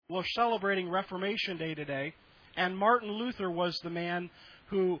we're celebrating Reformation Day today, and Martin Luther was the man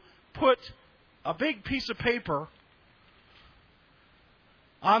who put a big piece of paper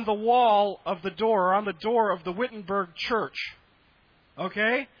on the wall of the door, on the door of the Wittenberg church.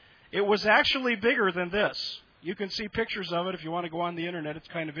 Okay? It was actually bigger than this. You can see pictures of it if you want to go on the internet. It's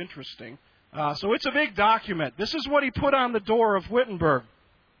kind of interesting. So it's a big document. This is what he put on the door of Wittenberg.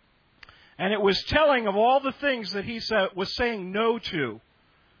 And it was telling of all the things that he was saying no to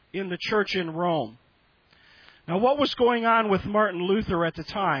in the church in Rome. Now, what was going on with Martin Luther at the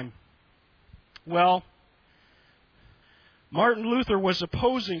time? Well, Martin Luther was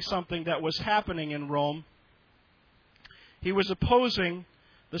opposing something that was happening in Rome. He was opposing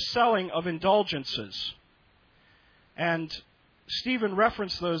the selling of indulgences. And Stephen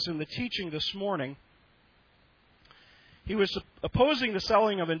referenced those in the teaching this morning. He was opposing the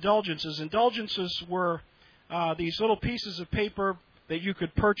selling of indulgences. Indulgences were these little pieces of paper that you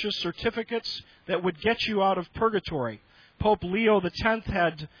could purchase, certificates that would get you out of purgatory. Pope Leo X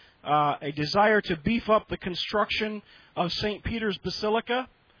had a desire to beef up the construction of St. Peter's Basilica,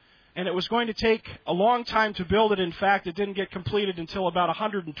 and it was going to take a long time to build it. In fact, it didn't get completed until about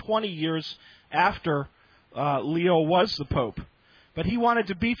 120 years after Leo was the Pope. But he wanted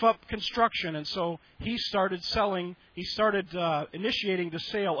to beef up construction, and so he started initiating the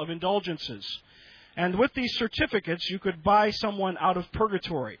sale of indulgences. And with these certificates, you could buy someone out of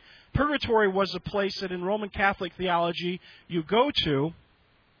purgatory. Purgatory was a place that in Roman Catholic theology you go to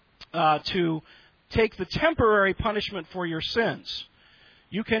take the temporary punishment for your sins.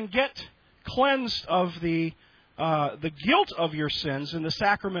 You can get cleansed of the guilt of your sins in the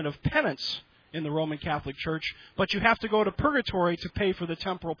sacrament of penance in the Roman Catholic Church, but you have to go to purgatory to pay for the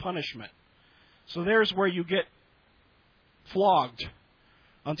temporal punishment. So there's where you get flogged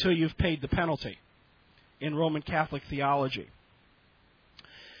until you've paid the penalty in Roman Catholic theology.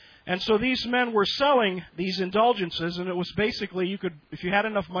 And so these men were selling these indulgences, and it was basically, if you had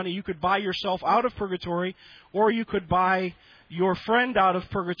enough money, you could buy yourself out of purgatory, or you could buy your friend out of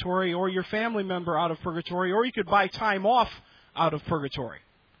purgatory, or your family member out of purgatory, or you could buy time off out of purgatory.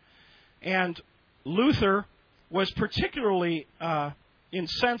 And Luther was particularly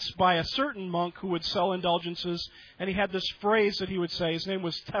incensed by a certain monk who would sell indulgences, and he had this phrase that he would say. His name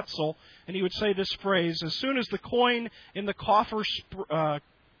was Tetzel, and he would say this phrase: as soon as the coin in the coffer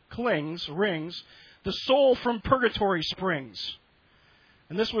rings, the soul from purgatory springs.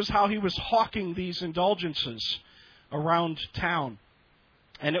 And this was how he was hawking these indulgences around town.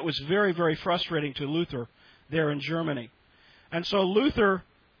 And it was very, very frustrating to Luther there in Germany. And so Luther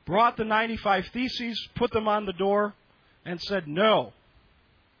brought the 95 Theses, put them on the door, and said, no,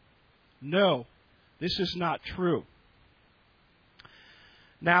 this is not true.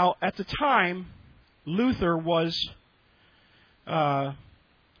 Now, at the time, Luther was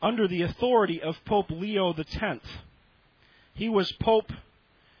under the authority of Pope Leo X. He was Pope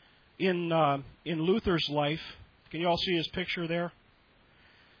in Luther's life. Can you all see his picture there?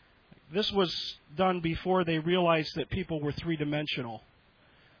 This was done before they realized that people were three-dimensional.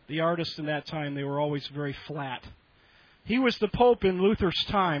 The artists in that time, they were always very flat. He was the Pope in Luther's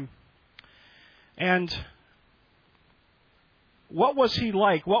time. And what was he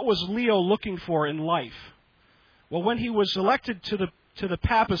like? What was Leo looking for in life? Well, when he was elected to the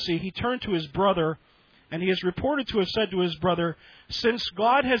papacy, he turned to his brother, and he is reported to have said to his brother, "Since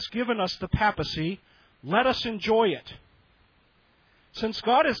God has given us the papacy, let us enjoy it." Since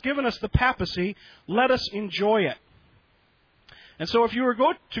God has given us the papacy, let us enjoy it. And so if you were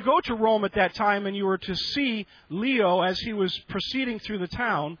to go to Rome at that time and you were to see Leo as he was proceeding through the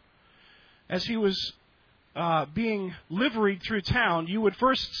town, as he was being liveried through town, you would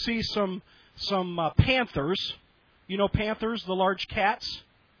first see some panthers. You know panthers, the large cats?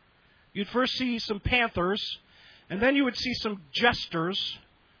 You'd first see some panthers, and then you would see some jesters.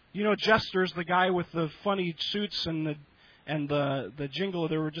 You know jesters, the guy with the funny suits and the jingle,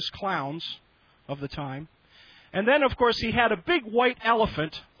 they were just clowns of the time. And then, of course, he had a big white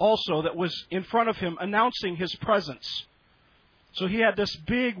elephant also that was in front of him announcing his presence. So he had this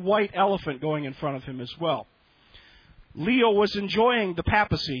big white elephant going in front of him as well. Leo was enjoying the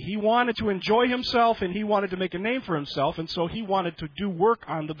papacy. He wanted to enjoy himself, and he wanted to make a name for himself, and so he wanted to do work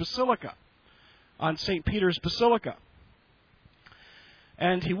on the basilica, on St. Peter's Basilica.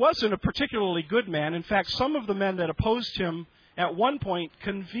 And he wasn't a particularly good man. In fact, some of the men that opposed him at one point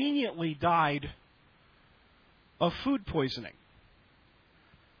conveniently died of food poisoning.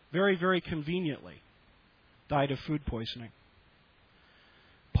 Very, very conveniently died of food poisoning.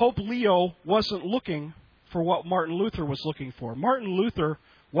 Pope Leo wasn't looking for what Martin Luther was looking for. Martin Luther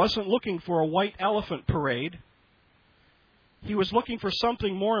wasn't looking for a white elephant parade. He was looking for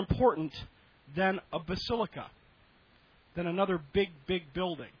something more important than a basilica, than another big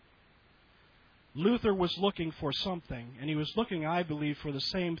building. Luther was looking for something, and he was looking, I believe, for the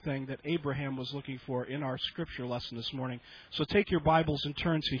same thing that Abraham was looking for in our scripture lesson this morning. So take your Bibles and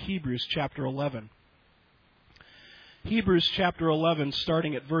turn to Hebrews chapter 11. Hebrews chapter 11,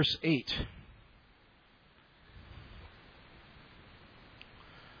 starting at verse 8.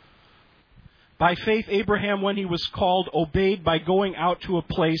 By faith, Abraham, when he was called, obeyed by going out to a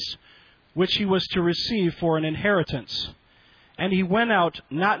place which he was to receive for an inheritance. And he went out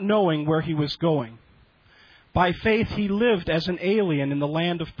not knowing where he was going. By faith, he lived as an alien in the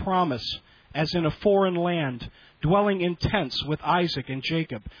land of promise, as in a foreign land, dwelling in tents with Isaac and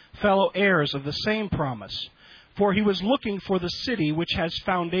Jacob, fellow heirs of the same promise. For he was looking for the city which has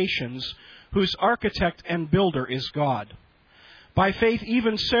foundations, whose architect and builder is God. By faith,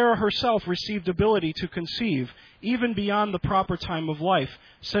 even Sarah herself received ability to conceive, even beyond the proper time of life,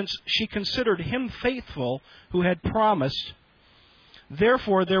 since she considered him faithful who had promised.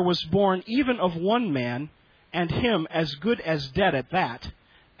 Therefore there was born even of one man, and him as good as dead at that,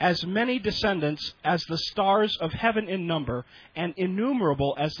 as many descendants as the stars of heaven in number, and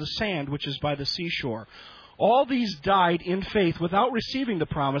innumerable as the sand which is by the seashore. All these died in faith without receiving the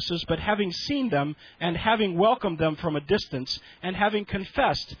promises, but having seen them, and having welcomed them from a distance, and having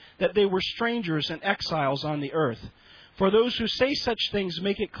confessed that they were strangers and exiles on the earth. For those who say such things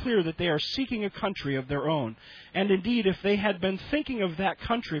make it clear that they are seeking a country of their own. And indeed, if they had been thinking of that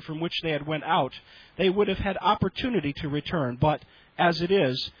country from which they had went out, they would have had opportunity to return. But, as it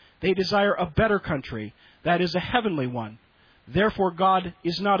is, they desire a better country, that is, a heavenly one. Therefore God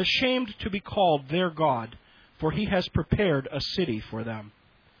is not ashamed to be called their God, for he has prepared a city for them.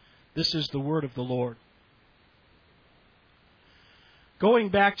 This is the word of the Lord. Going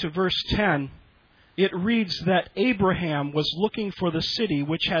back to verse 10, it reads that Abraham was looking for the city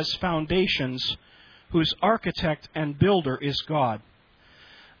which has foundations, whose architect and builder is God.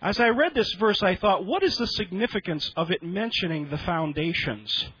 As I read this verse, I thought, what is the significance of it mentioning the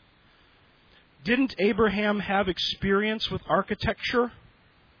foundations? Didn't Abraham have experience with architecture?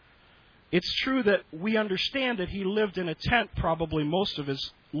 It's true that we understand that he lived in a tent probably most of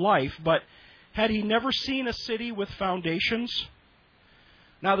his life, but had he never seen a city with foundations?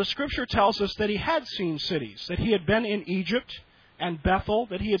 Now, the Scripture tells us that he had seen cities, that he had been in Egypt and Bethel,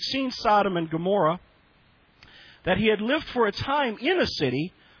 that he had seen Sodom and Gomorrah, that he had lived for a time in a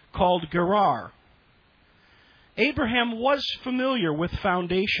city called Gerar. Abraham was familiar with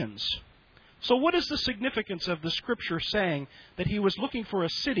foundations. So what is the significance of the Scripture saying that he was looking for a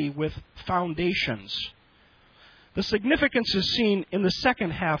city with foundations? The significance is seen in the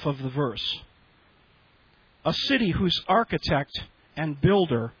second half of the verse. A city whose architect and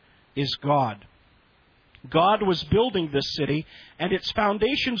builder is God. God was building this city, and its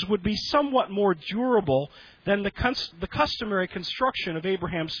foundations would be somewhat more durable than the customary construction of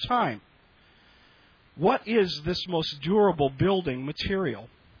Abraham's time. What is this most durable building material?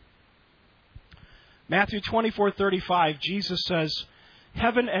 Matthew 24:35, Jesus says,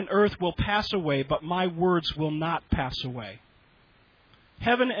 "Heaven and earth will pass away, but my words will not pass away."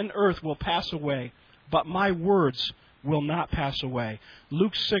 Heaven and earth will pass away, but my words will not pass away.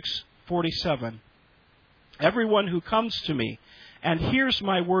 Luke 6:47, "Everyone who comes to me and hears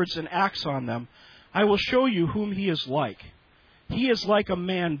my words and acts on them, I will show you whom he is like. He is like a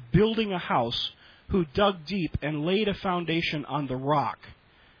man building a house who dug deep and laid a foundation on the rock.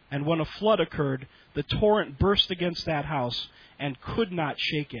 And when a flood occurred, the torrent burst against that house and could not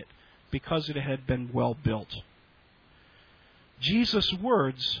shake it, because it had been well built." Jesus'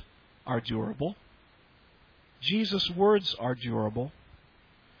 words are durable. Jesus' words are durable.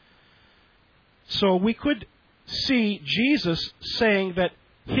 So we could see Jesus saying that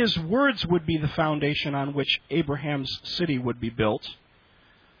his words would be the foundation on which Abraham's city would be built.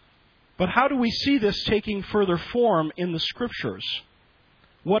 But how do we see this taking further form in the Scriptures?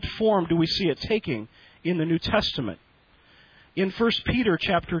 What form do we see it taking in the New Testament? In 1 Peter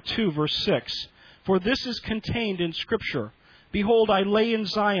chapter 2, verse 6, "For this is contained in Scripture, Behold, I lay in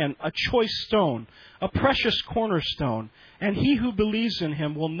Zion a choice stone, a precious cornerstone, and he who believes in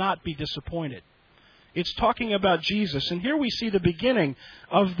him will not be disappointed." It's talking about Jesus, and here we see the beginning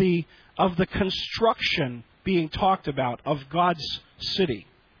of the construction being talked about of God's city.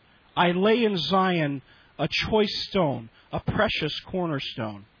 I lay in Zion a choice stone, a precious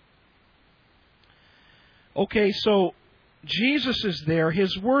cornerstone. Okay, so Jesus is there,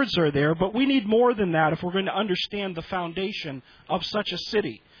 his words are there, but we need more than that if we're going to understand the foundation of such a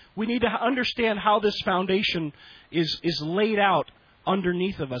city. We need to understand how this foundation is laid out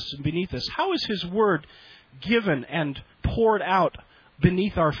underneath of us and beneath us. How is his word given and poured out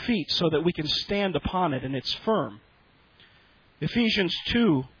beneath our feet so that we can stand upon it and it's firm. Ephesians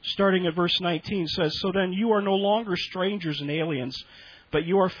 2, starting at verse 19, says, "So then you are no longer strangers and aliens, but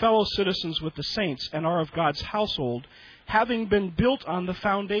you are fellow citizens with the saints and are of God's household, having been built on the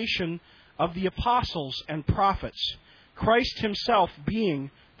foundation of the apostles and prophets, Christ himself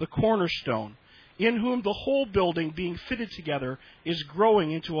being the cornerstone, in whom the whole building being fitted together is growing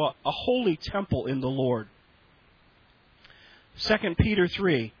into a holy temple in the Lord." 2 Peter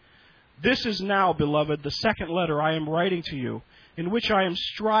 3, "This is now, beloved, the second letter I am writing to you, in which I am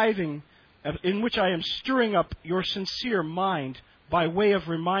stirring up your sincere mind by way of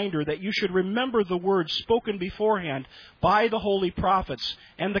reminder that you should remember the words spoken beforehand by the holy prophets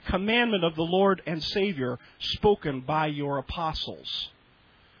and the commandment of the Lord and Savior spoken by your apostles."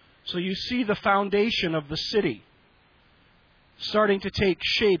 So you see the foundation of the city starting to take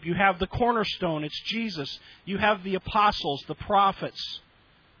shape. You have the cornerstone, it's Jesus. You have the apostles, the prophets,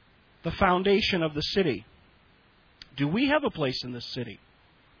 the foundation of the city. Do we have a place in this city?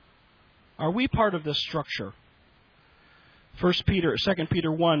 Are we part of this structure? 2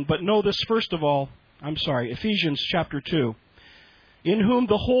 Peter 1, "But know this first of all," Ephesians chapter 2, "in whom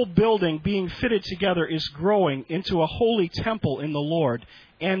the whole building being fitted together is growing into a holy temple in the Lord,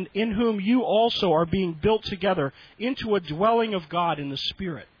 and in whom you also are being built together into a dwelling of God in the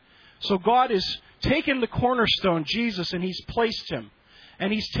Spirit." So God has taken the cornerstone, Jesus, and He's placed Him.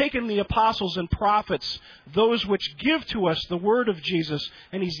 And He's taken the apostles and prophets, those which give to us the word of Jesus,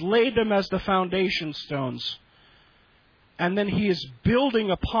 and He's laid them as the foundation stones. And then He is building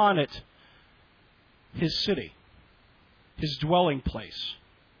upon it His city, His dwelling place,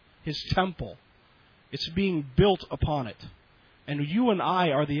 His temple. It's being built upon it. And you and I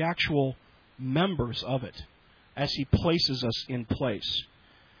are the actual members of it as He places us in place.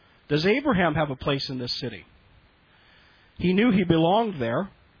 Does Abraham have a place in this city? He knew he belonged there.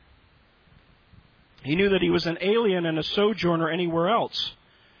 He knew that he was an alien and a sojourner anywhere else.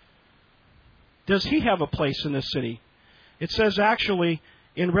 Does he have a place in this city? It says actually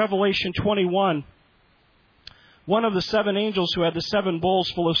in Revelation 21, one of the 7 angels who had the 7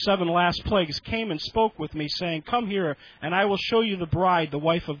 bowls full of 7 last plagues came and spoke with me, saying, "Come here, and I will show you the bride, the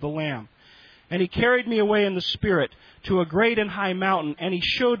wife of the Lamb." And he carried me away in the Spirit to a great and high mountain, and he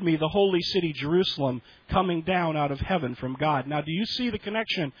showed me the holy city Jerusalem coming down out of heaven from God. Now, do you see the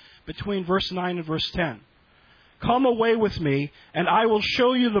connection between verse 9 and verse 10? "Come away with me, and I will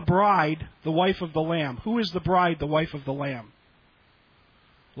show you the bride, the wife of the Lamb." Who is the bride, the wife of the Lamb?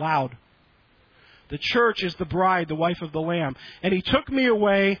 Loud. The church is the bride, the wife of the Lamb. "And he took me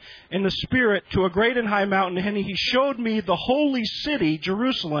away in the Spirit to a great and high mountain, and he showed me the holy city,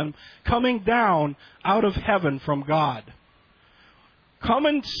 Jerusalem, coming down out of heaven from God." Come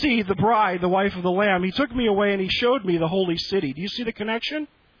and see the bride, the wife of the Lamb. He took me away and He showed me the holy city. Do you see the connection?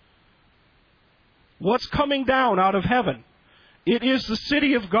 What's coming down out of heaven? It is the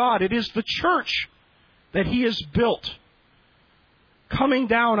city of God. It is the church that He has built, coming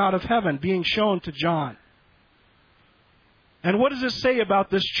down out of heaven, being shown to John. And what does it say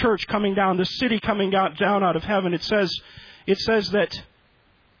about this church coming down, this city coming down out of heaven? It says that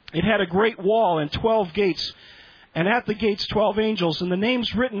it had a great wall and 12 gates, and at the gates 12 angels, and the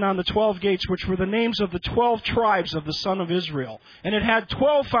names written on the 12 gates, which were the names of the 12 tribes of the son of Israel. And it had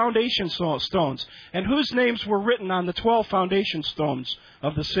 12 foundation stones. And whose names were written on the 12 foundation stones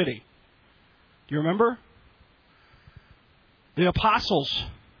of the city? Do you remember? The apostles.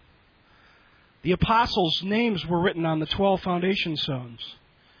 The apostles' names were written on the 12 foundation stones.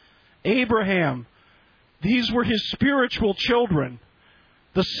 Abraham. These were his spiritual children.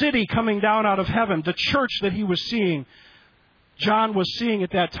 The city coming down out of heaven. The church that he was seeing. John was seeing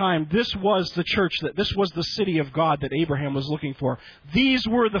at that time. This was the church. This was the city of God that Abraham was looking for. These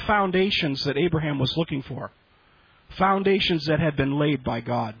were the foundations that Abraham was looking for. Foundations that had been laid by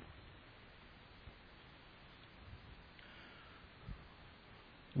God.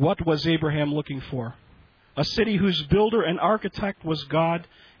 What was Abraham looking for? A city whose builder and architect was God,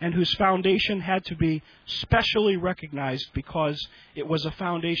 and whose foundation had to be specially recognized because it was a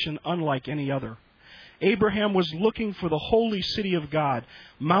foundation unlike any other. Abraham was looking for the holy city of God,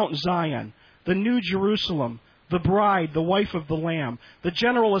 Mount Zion, the New Jerusalem, the bride, the wife of the Lamb, the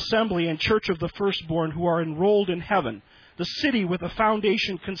general assembly and church of the firstborn who are enrolled in heaven, the city with a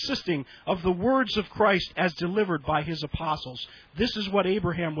foundation consisting of the words of Christ as delivered by His apostles. This is what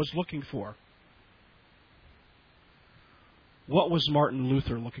Abraham was looking for. What was Martin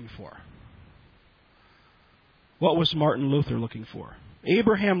Luther looking for? What was Martin Luther looking for?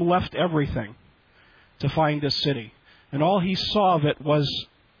 Abraham left everything to find this city, and all he saw of it was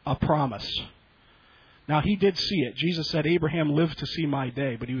a promise. Now, he did see it. Jesus said, Abraham lived to see my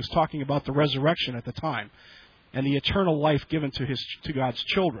day, but he was talking about the resurrection at the time and the eternal life given to God's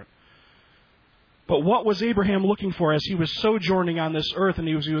children. But what was Abraham looking for as he was sojourning on this earth and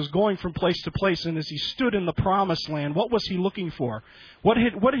he was going from place to place, and as he stood in the promised land, what was he looking for? What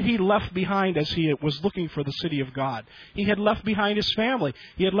had he left behind as he was looking for the city of God? He had left behind his family.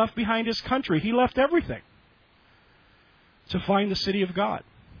 He had left behind his country. He left everything to find the city of God.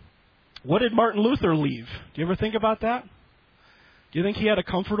 What did Martin Luther leave? Do you ever think about that? Do you think he had a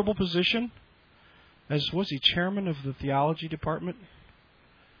comfortable position? Was he chairman of the theology department?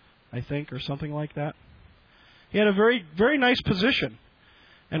 I think, or something like that. He had a very, very nice position.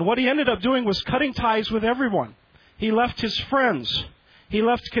 And what he ended up doing was cutting ties with everyone. He left his friends. He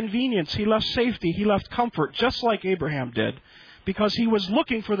left convenience. He left safety. He left comfort, just like Abraham did, because he was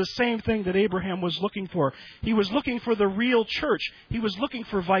looking for the same thing that Abraham was looking for. He was looking for the real church. He was looking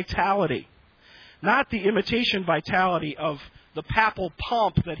for vitality, not the imitation vitality of the papal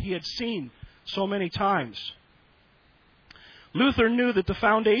pomp that he had seen so many times. Luther knew that the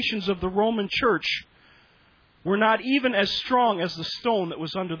foundations of the Roman Church were not even as strong as the stone that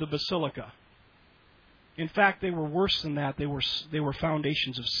was under the basilica. In fact, they were worse than that. They were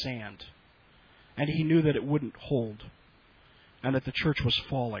foundations of sand. And he knew that it wouldn't hold, and that the church was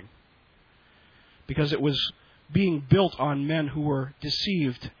falling, because it was being built on men who were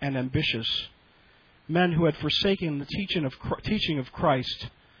deceived and ambitious, men who had forsaken the teaching of Christ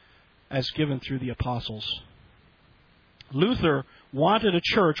as given through the apostles. Luther wanted a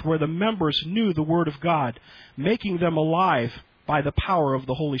church where the members knew the Word of God, making them alive by the power of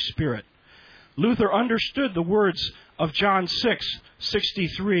the Holy Spirit. Luther understood the words of John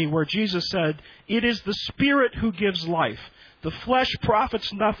 6:63, where Jesus said, "It is the Spirit who gives life. The flesh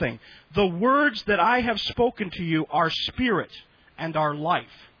profits nothing. The words that I have spoken to you are spirit and are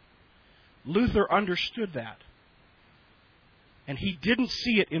life." Luther understood that. And he didn't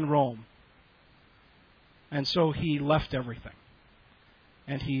see it in Rome. And so he left everything.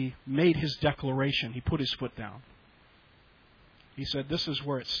 And he made his declaration. He put his foot down. He said, this is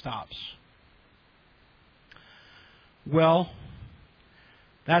where it stops. Well,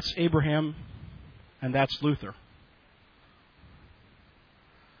 that's Abraham and that's Luther.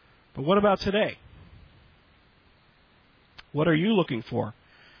 But what about today? What are you looking for?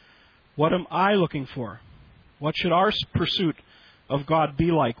 What am I looking for? What should our pursuit of God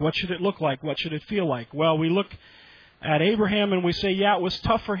be like? What should it look like? What should it feel like? Well, we look at Abraham and we say, yeah, it was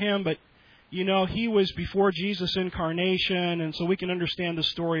tough for him, but, he was before Jesus' incarnation, and so we can understand the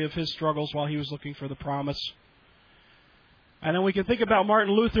story of his struggles while he was looking for the promise. And then we can think about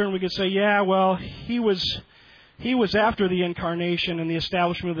Martin Luther and we can say, yeah, well, he was after the incarnation and the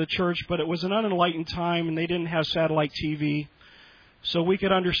establishment of the church, but it was an unenlightened time and they didn't have satellite TV. So we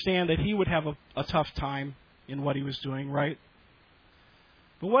could understand that he would have a tough time in what he was doing, right?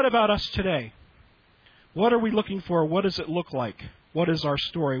 But what about us today? What are we looking for? What does it look like? What is our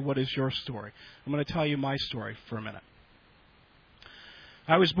story? What is your story? I'm going to tell you my story for a minute.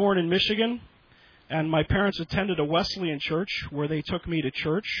 I was born in Michigan, and my parents attended a Wesleyan church where they took me to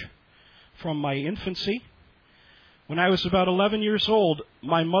church from my infancy. When I was about 11 years old,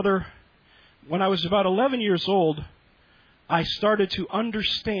 I started to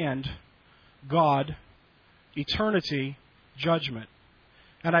understand God, eternity, judgment.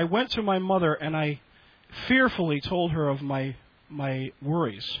 And I went to my mother and I fearfully told her of my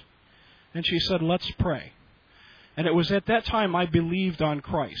worries. And she said, let's pray. And it was at that time I believed on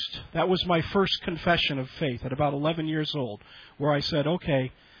Christ. That was my first confession of faith at about 11 years old, where I said,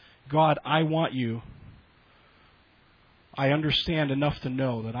 okay, God, I want you. I understand enough to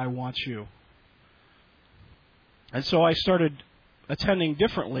know that I want you. And so I started attending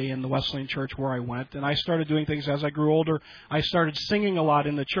differently in the Wesleyan church where I went, and I started doing things as I grew older. I started singing a lot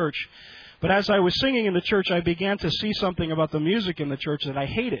in the church. But as I was singing in the church, I began to see something about the music in the church that I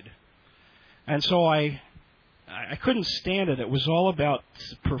hated. And so I couldn't stand it. It was all about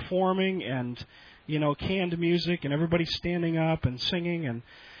performing and, canned music and everybody standing up and singing and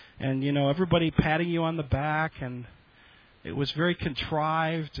everybody patting you on the back, and it was very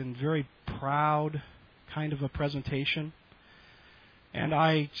contrived and very proud kind of a presentation. And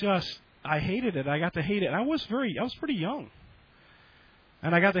I hated it. I got to hate it. I was pretty young.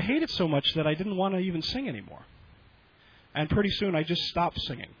 And I got to hate it so much that I didn't want to even sing anymore. And pretty soon I just stopped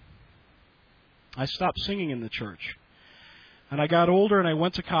singing. I stopped singing in the church. And I got older and I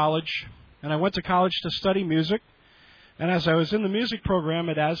went to college. And I went to college to study music. And as I was in the music program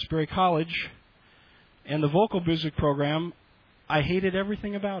at Asbury College, and the vocal music program, I hated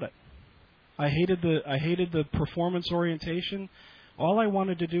everything about it. I hated the performance orientation. All I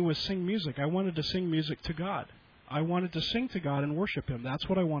wanted to do was sing music. I wanted to sing music to God. I wanted to sing to God and worship Him. That's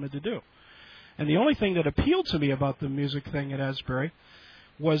what I wanted to do. And the only thing that appealed to me about the music thing at Asbury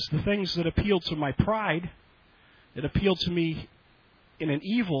was the things that appealed to my pride. It appealed to me in an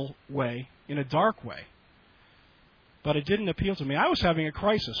evil way, in a dark way. But it didn't appeal to me. I was having a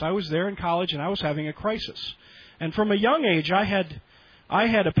crisis. I was there in college, and I was having a crisis. And from a young age, I had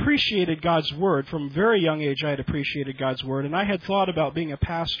appreciated God's Word. From a very young age, I had appreciated God's Word. And I had thought about being a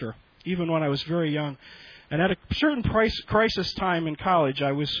pastor, even when I was very young. And at a certain crisis time in college,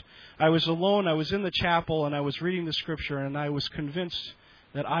 I was alone. I was in the chapel, and I was reading the Scripture, and I was convinced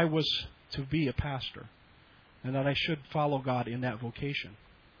that I was to be a pastor and that I should follow God in that vocation.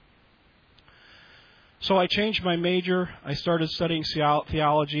 So I changed my major. I started studying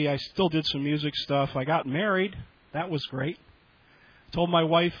theology. I still did some music stuff. I got married. That was great. Told my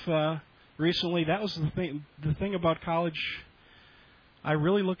wife recently, that was the thing about college I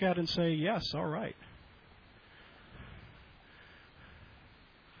really look at and say, yes, all right.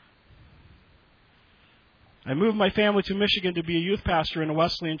 I moved my family to Michigan to be a youth pastor in a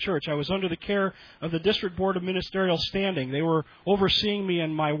Wesleyan church. I was under the care of the District Board of Ministerial Standing. They were overseeing me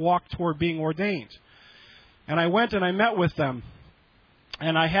in my walk toward being ordained. And I went and I met with them.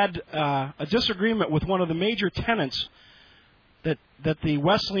 And I had a disagreement with one of the major tenets that the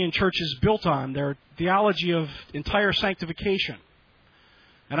Wesleyan church is built on, their theology of entire sanctification.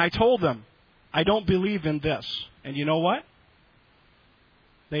 And I told them, I don't believe in this. And you know what?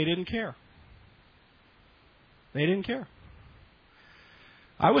 They didn't care. They didn't care.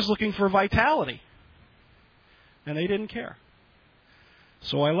 I was looking for vitality, and they didn't care.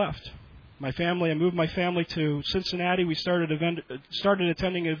 So I left. I moved my family to Cincinnati. We started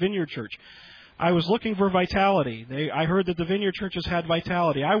attending a Vineyard church. I was looking for vitality. I heard that the Vineyard churches had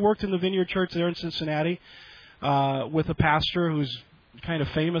vitality. I worked in the Vineyard church there in Cincinnati with a pastor who's kind of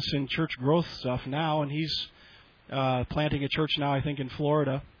famous in church growth stuff now, and he's planting a church now, I think, in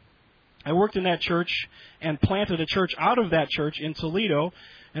Florida. I worked in that church and planted a church out of that church in Toledo.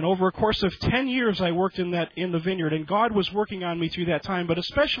 And over a course of 10 years, I worked in the vineyard. And God was working on me through that time. But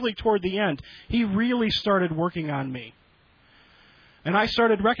especially toward the end, He really started working on me. And I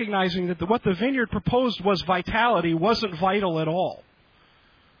started recognizing that what the vineyard proposed was vitality, wasn't vital at all.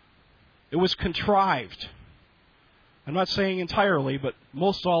 It was contrived. I'm not saying entirely, but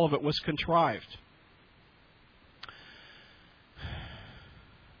most all of it was contrived.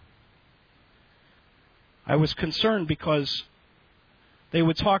 I was concerned because they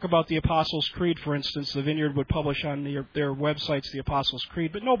would talk about the Apostles' Creed, for instance. The Vineyard would publish on their websites the Apostles'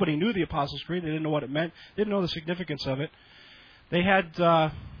 Creed, but nobody knew the Apostles' Creed. They didn't know what it meant. They didn't know the significance of it. They had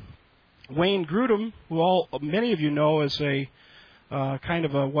Wayne Grudem, who many of you know as a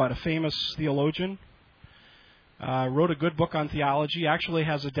famous theologian. Wrote a good book on theology. Actually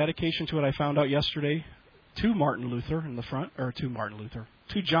has a dedication to it, I found out yesterday, to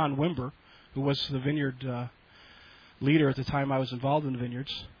John Wimber, who was the Vineyard leader at the time I was involved in the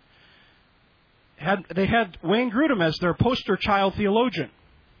Vineyards. They had Wayne Grudem as their poster child theologian.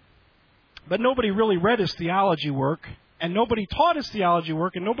 But nobody really read his theology work, and nobody taught his theology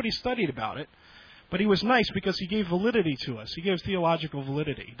work, and nobody studied about it. But he was nice because he gave validity to us. He gave theological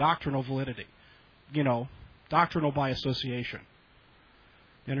validity, doctrinal validity. Doctrinal by association.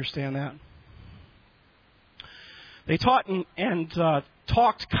 You understand that? They taught and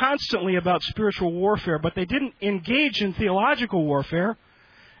talked constantly about spiritual warfare, but they didn't engage in theological warfare,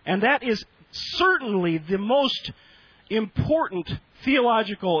 and that is certainly the most important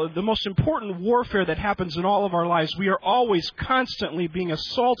the most important warfare that happens in all of our lives. We are always constantly being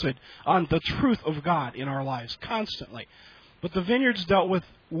assaulted on the truth of God in our lives, constantly. But the Vineyards dealt with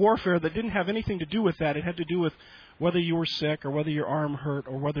warfare that didn't have anything to do with that. It had to do with whether you were sick or whether your arm hurt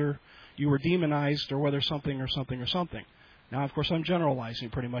or whether you were demonized or whether something or something or something. Now, of course, I'm generalizing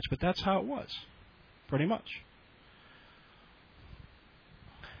pretty much, but that's how it was, pretty much.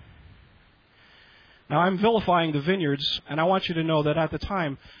 Now, I'm vilifying the Vineyards, and I want you to know that at the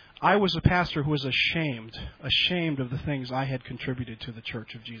time, I was a pastor who was ashamed of the things I had contributed to the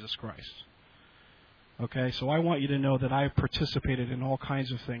Church of Jesus Christ. Okay, so I want you to know that I participated in all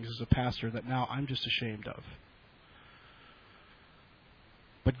kinds of things as a pastor that now I'm just ashamed of.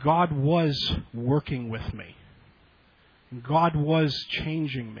 But God was working with me. God was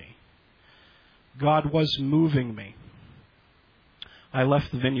changing me. God was moving me. I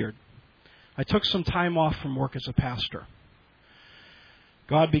left the Vineyard. I took some time off from work as a pastor.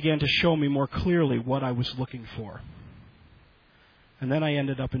 God began to show me more clearly what I was looking for. And then I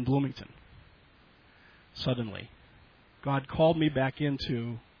ended up in Bloomington. Suddenly, God called me back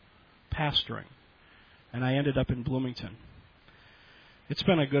into pastoring, and I ended up in Bloomington. It's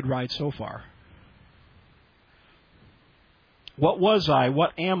been a good ride so far. What was I?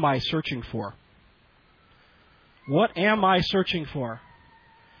 What am I searching for? What am I searching for?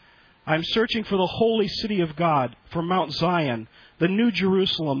 I'm searching for the holy city of God, for Mount Zion, the New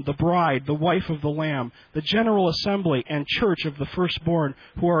Jerusalem, the bride, the wife of the Lamb, the general assembly and church of the firstborn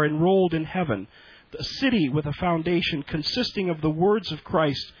who are enrolled in heaven, the city with a foundation consisting of the words of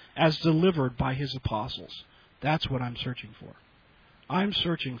Christ as delivered by his apostles. That's what I'm searching for. I'm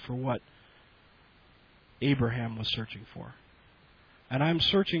searching for what Abraham was searching for. And I'm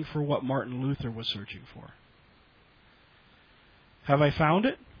searching for what Martin Luther was searching for. Have I found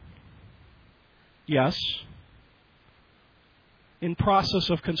it? Yes. In process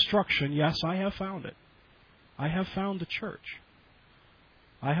of construction, yes, I have found it. I have found the church.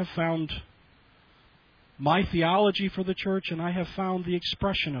 I have found my theology for the church, and I have found the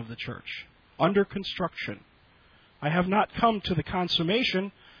expression of the church under construction. I have not come to the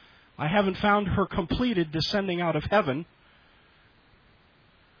consummation. I haven't found her completed, descending out of heaven.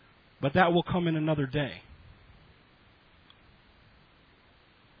 But that will come in another day.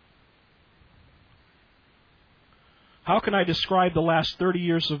 How can I describe the last 30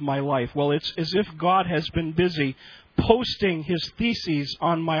 years of my life? Well, it's as if God has been busy posting his theses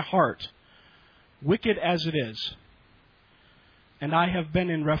on my heart, wicked as it is. And I have been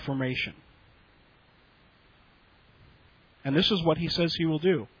in reformation. And this is what he says he will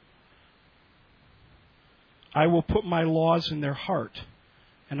do. I will put my laws in their heart,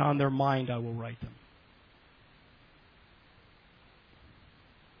 and on their mind I will write them.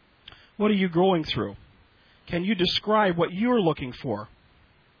 What are you going through? Can you describe what you're looking for?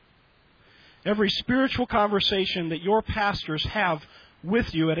 Every spiritual conversation that your pastors have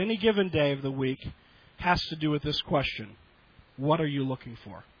with you at any given day of the week has to do with this question. What are you looking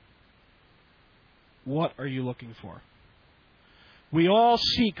for? What are you looking for? We all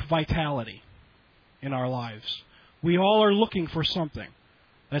seek vitality in our lives. We all are looking for something.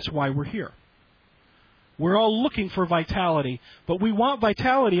 That's why we're here. We're all looking for vitality, but we want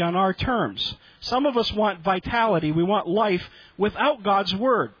vitality on our terms. Some of us want vitality. We want life without God's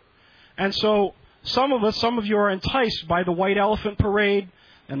Word. And so some of you are enticed by the white elephant parade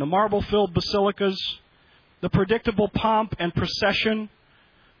and the marble-filled basilicas, the predictable pomp and procession,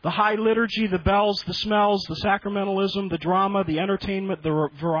 the high liturgy, the bells, the smells, the sacramentalism, the drama, the entertainment, the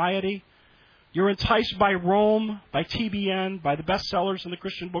variety. You're enticed by Rome, by TBN, by the bestsellers in the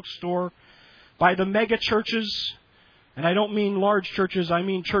Christian bookstore, by the mega churches. And I don't mean large churches, I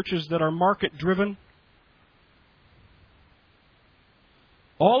mean churches that are market-driven.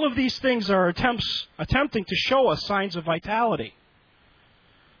 All of these things are attempting to show us signs of vitality.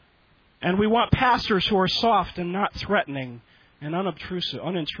 And we want pastors who are soft and not threatening and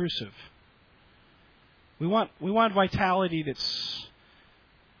unintrusive. We want vitality that's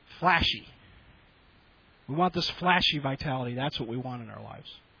flashy. We want this flashy vitality. That's what we want in our lives.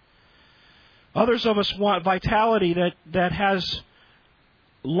 Others of us want vitality that has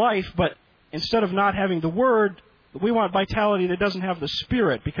life, but instead of not having the Word, we want vitality that doesn't have the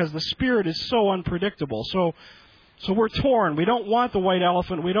Spirit, because the Spirit is so unpredictable. So we're torn. We don't want the white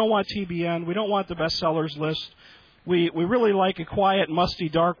elephant. We don't want TBN. We don't want the bestsellers list. We really like a quiet, musty,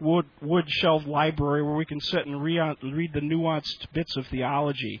 dark wood shelf library where we can sit and read the nuanced bits of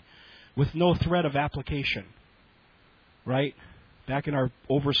theology with no threat of application. Right? Back in our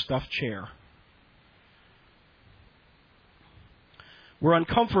overstuffed chair. We're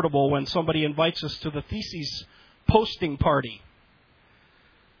uncomfortable when somebody invites us to the theses posting party.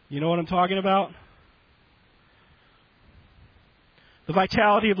 You know what I'm talking about? The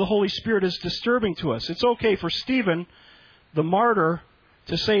vitality of the Holy Spirit is disturbing to us. It's okay for Stephen, the martyr,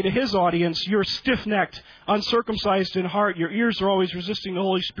 to say to his audience, you're stiff-necked, uncircumcised in heart, your ears are always resisting the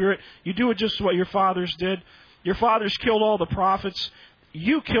Holy Spirit, you do just what your fathers did. Your fathers killed all the prophets.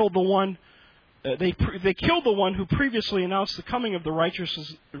 You killed the one, they killed the one who previously announced the coming of the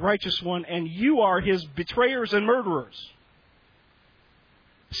righteous one, and you are his betrayers and murderers.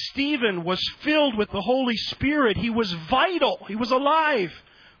 Stephen was filled with the Holy Spirit. He was vital. He was alive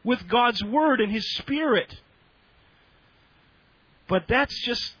with God's Word and His Spirit. But that's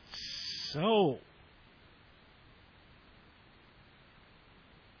just so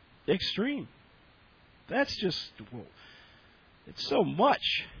extreme. That's just, it's so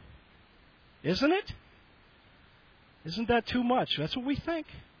much. Isn't it? Isn't that too much? That's what we think.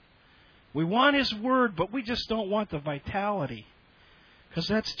 We want His Word, but we just don't want the vitality. Because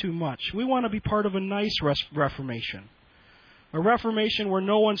that's too much. We want to be part of a nice reformation. A reformation where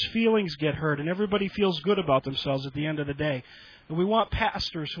no one's feelings get hurt and everybody feels good about themselves at the end of the day. And we want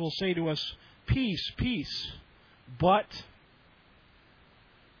pastors who will say to us, peace, peace. But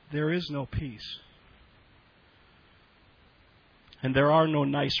there is no peace. And there are no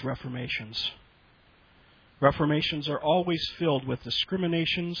nice reformations. Reformations are always filled with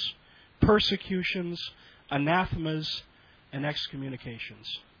discriminations, persecutions, anathemas, and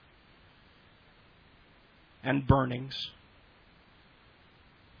excommunications, and burnings.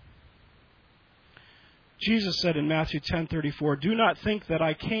 Jesus said in Matthew 10:34, "Do not think that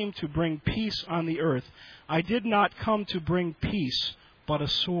I came to bring peace on the earth. I did not come to bring peace, but a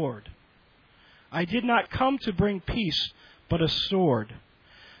sword." I did not come to bring peace, but a sword.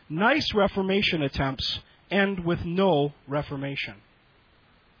 Nice Reformation attempts end with no reformation.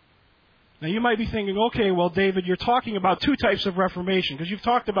 Now you might be thinking, okay, well, David, you're talking about two types of reformation, because you've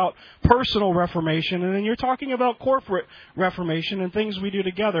talked about personal reformation, and then you're talking about corporate reformation and things we do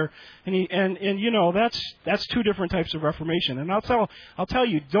together, and you know that's two different types of reformation. And I'll tell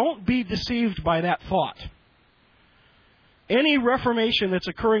you, don't be deceived by that thought. Any reformation that's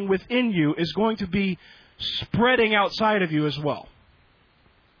occurring within you is going to be spreading outside of you as well.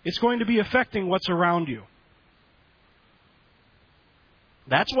 It's going to be affecting what's around you.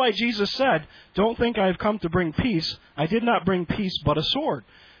 That's why Jesus said, "Don't think I have come to bring peace. I did not bring peace, but a sword."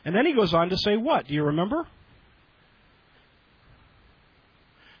 And then he goes on to say what? Do you remember?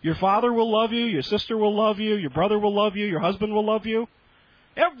 Your father will love you, your sister will love you, your brother will love you, your husband will love you.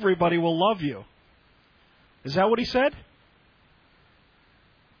 Everybody will love you. Is that what he said?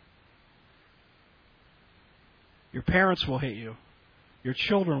 Your parents will hate you. Your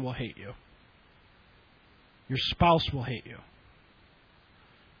children will hate you. Your spouse will hate you.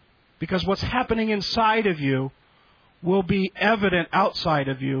 Because what's happening inside of you will be evident outside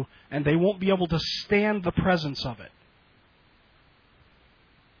of you, and they won't be able to stand the presence of it.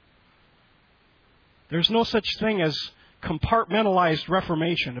 There's no such thing as compartmentalized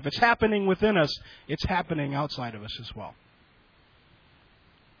reformation. If it's happening within us, it's happening outside of us as well.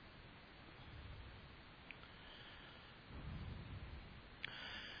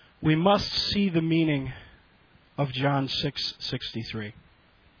 We must see the meaning of John 6:63.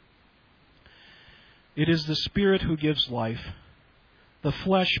 It is the Spirit who gives life. The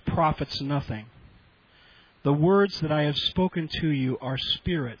flesh profits nothing. The words that I have spoken to you are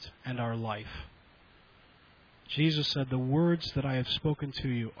spirit and are life. Jesus said, the words that I have spoken to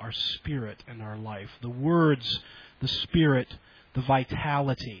you are spirit and are life. The words, the spirit, the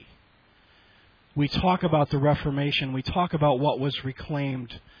vitality. We talk about the Reformation. We talk about what was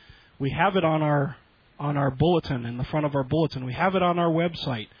reclaimed. We have it on our bulletin, in the front of our bulletin. We have it on our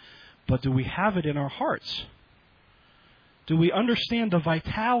website. But do we have it in our hearts? Do we understand the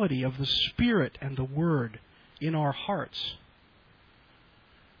vitality of the Spirit and the Word in our hearts?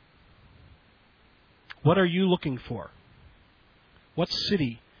 What are you looking for? What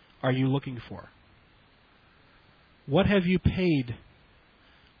city are you looking for? What have you paid?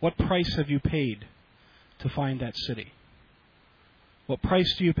 What price have you paid to find that city? What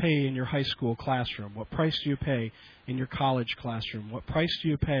price do you pay in your high school classroom? What price do you pay in your college classroom? What price do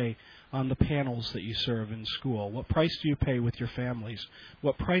you pay on the panels that you serve in school? What price do you pay with your families?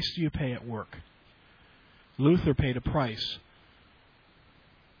 What price do you pay at work? Luther paid a price.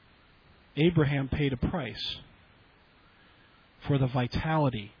 Abraham paid a price for the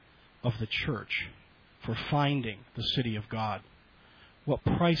vitality of the church, for finding the city of God. What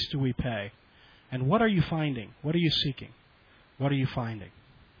price do we pay? And what are you finding? What are you seeking? What are you finding?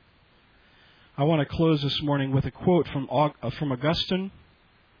 I want to close this morning with a quote from Augustine,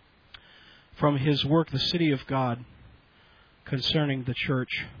 from his work, The City of God, concerning the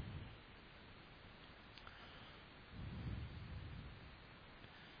church.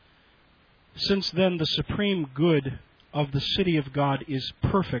 Since then the supreme good of the city of God is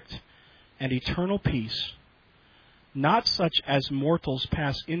perfect and eternal peace, not such as mortals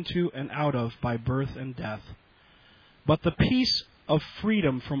pass into and out of by birth and death, but the peace of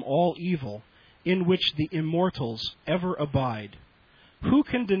freedom from all evil, in which the immortals ever abide. Who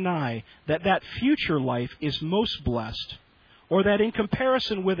can deny that that future life is most blessed, or that in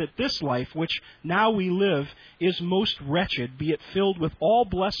comparison with it this life, which now we live, is most wretched, be it filled with all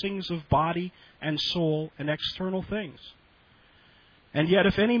blessings of body and soul and external things? And yet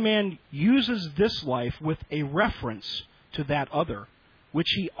if any man uses this life with a reference to that other,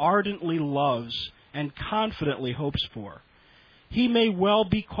 which he ardently loves and confidently hopes for, he may well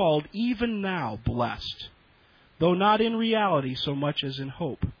be called even now blessed, though not in reality so much as in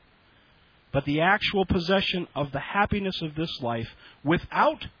hope. But the actual possession of the happiness of this life,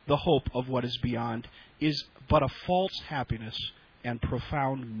 without the hope of what is beyond, is but a false happiness and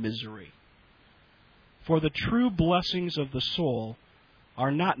profound misery. For the true blessings of the soul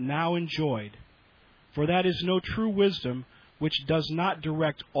are not now enjoyed, for that is no true wisdom which does not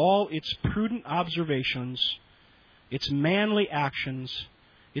direct all its prudent observations, its manly actions,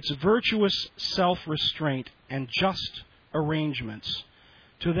 its virtuous self-restraint, and just arrangements,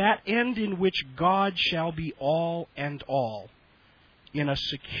 to that end in which God shall be all and all, in a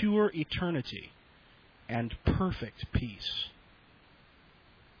secure eternity and perfect peace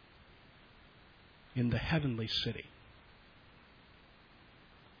in the heavenly city.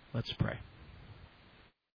 Let's pray.